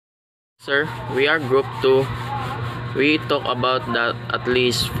Sir, we are group 2. We talk about that at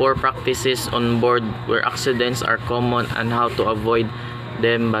least 4 practices on board where accidents are common and how to avoid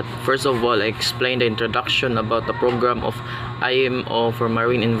them. But first of all, I explain the introduction about the program of IMO for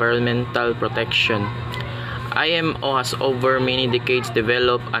marine environmental protection. IMO has over many decades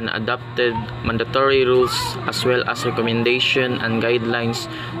developed and adopted mandatory rules as well as recommendations and guidelines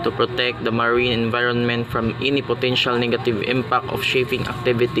to protect the marine environment from any potential negative impact of shipping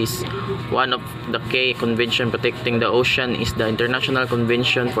activities. One of the key conventions protecting the ocean is the International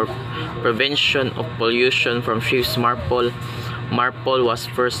Convention for Prevention of Pollution from Ships, MARPOL. MARPOL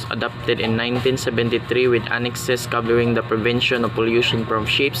was first adopted in 1973 with annexes covering the prevention of pollution from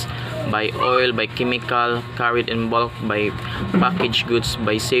ships by oil, by chemical, carried in bulk, by packaged goods,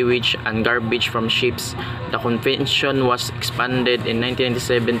 by sewage, and garbage from ships. The convention was expanded in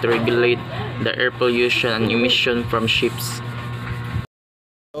 1997 to regulate the air pollution and emission from ships.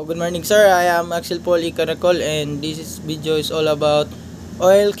 Good morning, sir. I am Axel Paul Icanacol, and this video is all about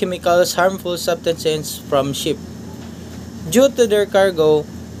oil, chemicals, harmful substances from ship. Due to their cargo,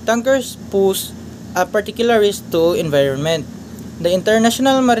 tankers pose a particular risk to environment. The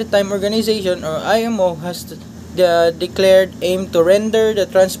International Maritime Organization or IMO has the declared aim to render the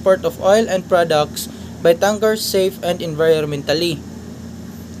transport of oil and products by tankers safe and environmentally.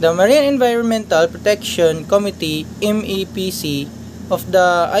 The Marine Environmental Protection Committee (MEPC) of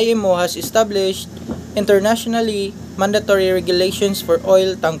the IMO has established internationally mandatory regulations for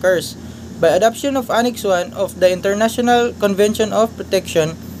oil tankers by adoption of Annex 1 of the International Convention of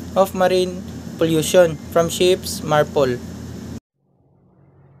Protection of Marine Pollution from Ships, MARPOL.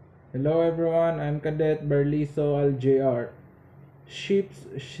 Hello everyone, I'm Cadet Barliso LJR. Ships,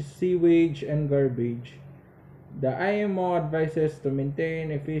 sewage, and garbage. The IMO advises to maintain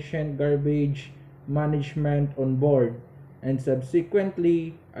efficient garbage management on board and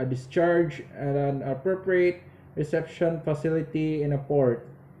subsequently a discharge at an appropriate reception facility in a port.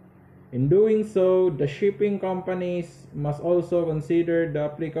 In doing so, the shipping companies must also consider the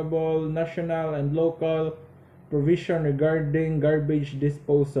applicable national and local provision regarding garbage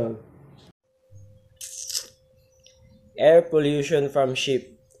disposal. Air pollution from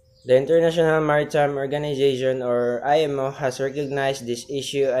ship. The International Maritime Organization or IMO has recognized this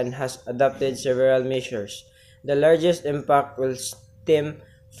issue and has adopted several measures. The largest impact will stem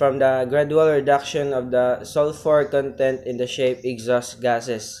from the gradual reduction of the sulfur content in the ship exhaust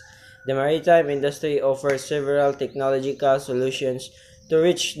gases. The maritime industry offers several technological solutions to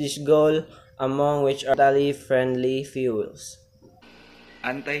reach this goal, among which are environmentally friendly fuels.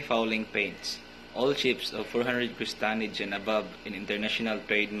 Anti-fouling paints. All ships of 400 cruise tonnage and above in international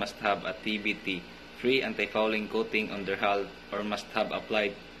trade must have a TBT-free anti-fouling coating on their hull or must have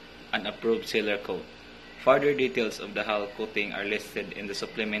applied an approved sealer coat. Further details of the hull coating are listed in the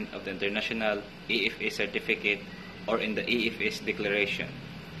supplement of the International EFA certificate or in the EFS declaration.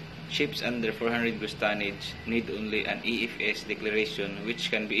 Ships under 400 gross tonnage need only an EFS declaration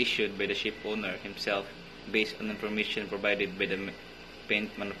which can be issued by the ship owner himself based on information provided by the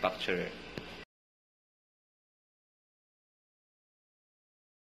paint manufacturer.